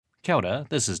Kia ora,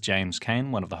 this is James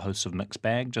Kane, one of the hosts of Mixed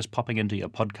Bag, just popping into your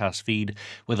podcast feed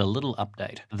with a little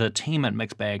update. The team at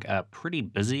Mixed Bag are pretty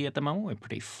busy at the moment. We're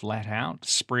pretty flat out,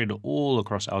 spread all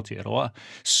across Aotearoa,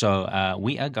 so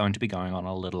we are going to be going on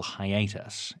a little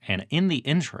hiatus. And in the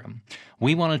interim,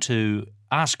 we wanted to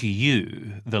ask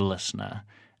you, the listener,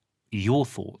 your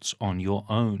thoughts on your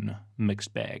own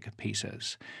Mixed Bag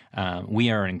pieces.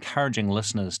 We are encouraging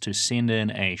listeners to send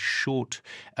in a short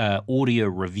audio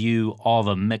review of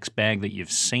a Mixed Bag that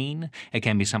you've seen. It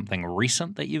can be something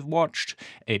recent that you've watched.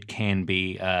 It can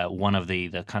be one of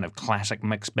the kind of classic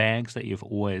Mixed Bags that you've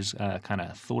always kind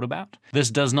of thought about. This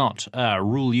does not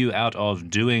rule you out of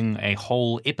doing a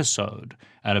whole episode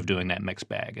out of doing that Mixed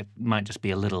Bag. It might just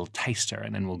be a little taster,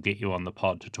 and then we'll get you on the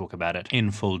pod to talk about it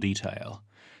in full detail.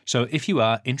 So if you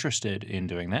are interested in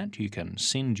doing that, you can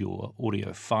send your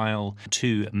audio file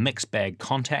to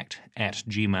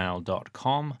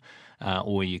mixedbagcontact@gmail.com,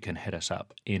 or you can hit us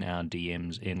up in our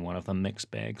DMs in one of the Mixed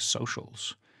Bag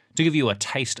socials. To give you a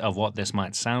taste of what this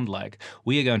might sound like,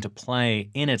 we are going to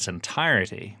play in its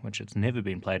entirety, which it's never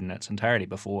been played in its entirety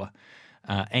before,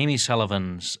 Amy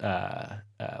Sullivan's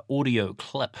audio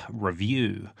clip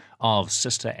review of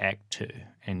Sister Act 2,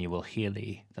 and you will hear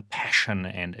the passion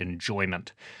and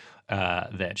enjoyment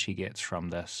that she gets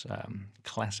from this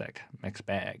classic Mixed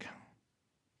Bag.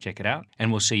 Check it out,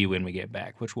 and we'll see you when we get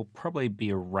back, which will probably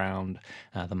be around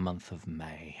the month of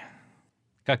May.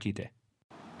 Ka kite.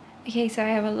 Okay, so I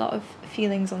have a lot of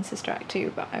feelings on Sister Act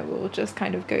 2, but I will just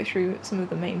kind of go through some of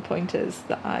the main pointers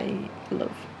that I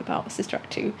love about Sister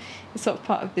Act 2. It's sort of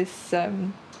part of this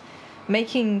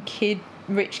making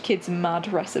rich kids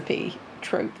mad recipe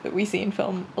trope that we see in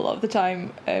film a lot of the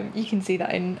time. You can see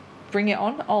that in Bring It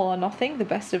On, All or Nothing, the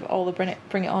best of all the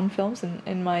Bring It On films,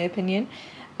 in my opinion.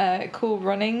 Cool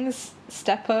Runnings,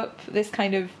 Step Up, this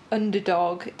kind of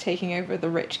underdog taking over the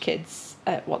rich kids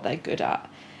at what they're good at.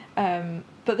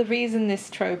 But the reason this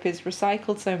trope is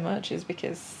recycled so much is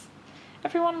because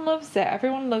everyone loves it.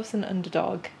 Everyone loves an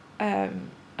underdog. And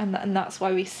that's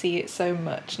why we see it so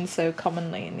much and so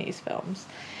commonly in these films.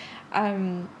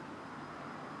 I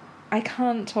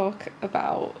can't talk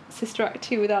about Sister Act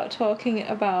 2 without talking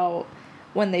about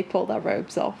when they pull their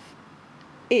robes off.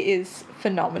 It is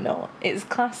phenomenal. It's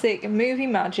classic movie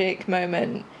magic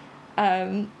moment.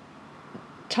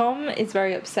 Tom is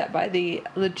very upset by the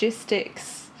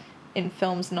logistics in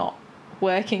films not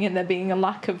working and there being a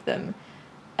lack of them.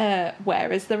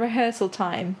 Where is the rehearsal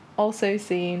time? Also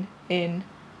seen in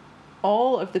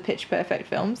all of the Pitch Perfect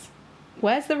films.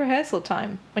 Where's the rehearsal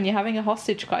time when you're having a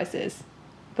hostage crisis?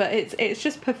 But it's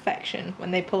just perfection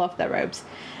when they pull off their robes.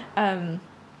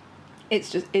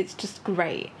 It's just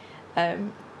great. I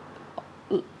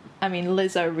mean,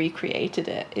 Lizzo recreated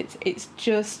it. It's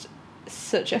just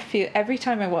such a feel. Every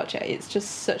time I watch it, it's just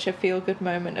such a feel-good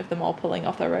moment of them all pulling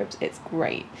off their robes. It's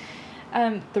great.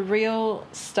 The real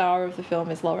star of the film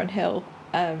is Lauryn Hill.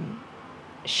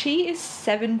 She is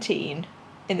 17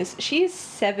 in this. She is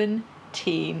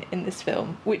 17 in this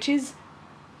film, which is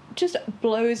just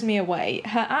blows me away.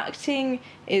 Her acting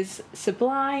is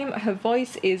sublime. Her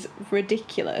voice is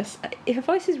ridiculous.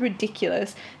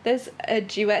 There's a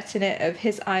duet in it of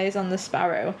His Eyes on the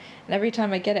Sparrow, and every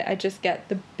time I get it, I just get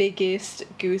the biggest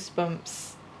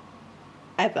goosebumps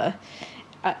ever.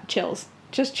 Chills.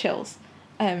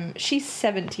 She's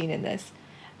 17 in this.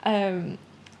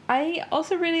 I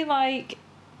also really like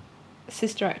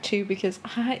Sister Act 2 because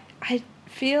I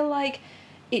feel like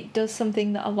it does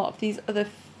something that a lot of these other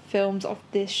films of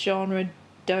this genre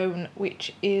don't,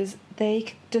 which is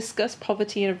they discuss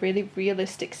poverty in a really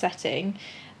realistic setting.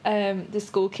 The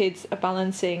school kids are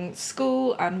balancing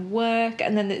school and work,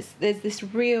 and then there's this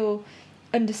real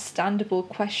understandable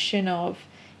question of,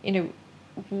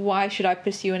 why should I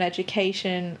pursue an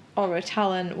education or a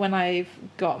talent when I've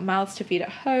got mouths to feed at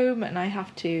home and I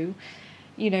have to,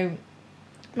 my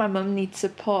mum needs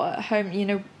support at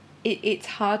home. It's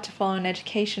hard to follow an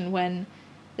education when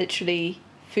literally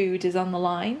food is on the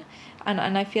line,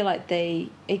 and I feel like they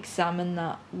examine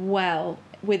that well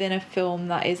within a film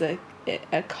that is a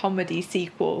comedy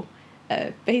sequel,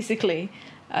 basically.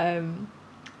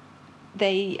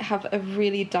 They have a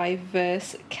really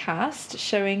diverse cast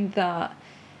showing that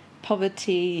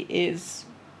poverty is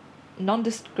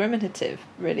non-discriminative,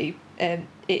 really. It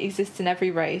exists in every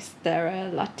race. There are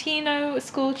Latino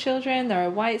school children, there are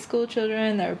white school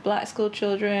children, there are black school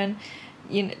children,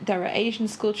 there are Asian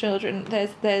school children.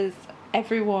 There's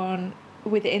everyone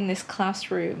within this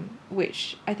classroom,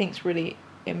 which I think is really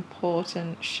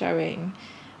important, showing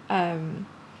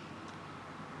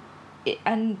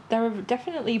and there are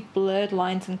definitely blurred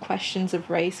lines and questions of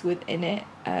race within it.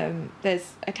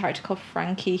 There's a character called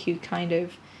Frankie who kind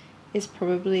of is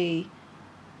probably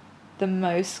the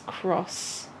most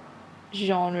cross-genred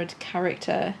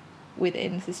character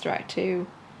within Sister Act 2.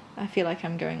 I feel like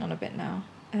I'm going on a bit now.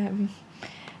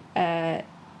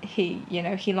 He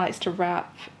likes to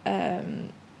rap,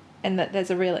 and that there's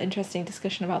a real interesting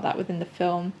discussion about that within the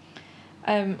film.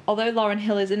 Although Lauryn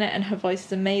Hill is in it and her voice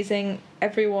is amazing,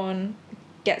 everyone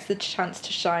gets the chance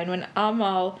to shine when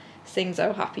Amal sings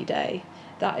 "Oh Happy Day."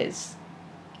 That is,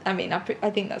 I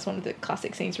think that's one of the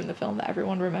classic scenes from the film that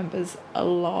everyone remembers a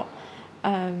lot.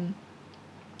 And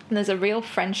there's a real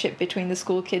friendship between the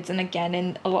school kids, and again,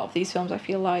 in a lot of these films, I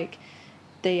feel like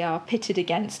they are pitted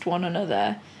against one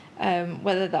another,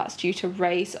 whether that's due to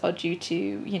race or due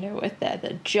to, if they're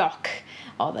the jock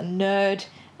or the nerd.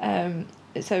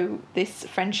 So this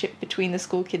friendship between the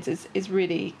school kids is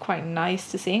really quite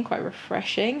nice to see and quite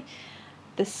refreshing.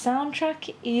 The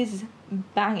soundtrack is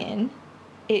banging.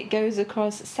 It goes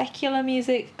across secular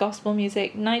music, gospel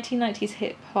music, 1990s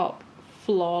hip-hop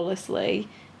flawlessly,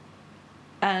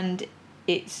 and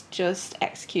it's just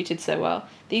executed so well.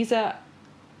 These are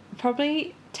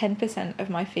probably 10% of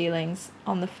my feelings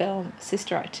on the film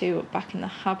Sister Act 2, Back in the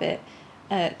Habit.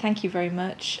 Thank you very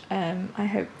much. I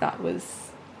hope that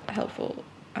was helpful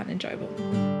and enjoyable.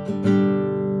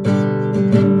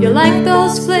 You like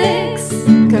those flicks?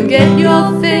 Come get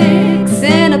your fix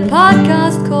in a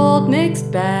podcast called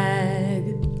Mixed Bag.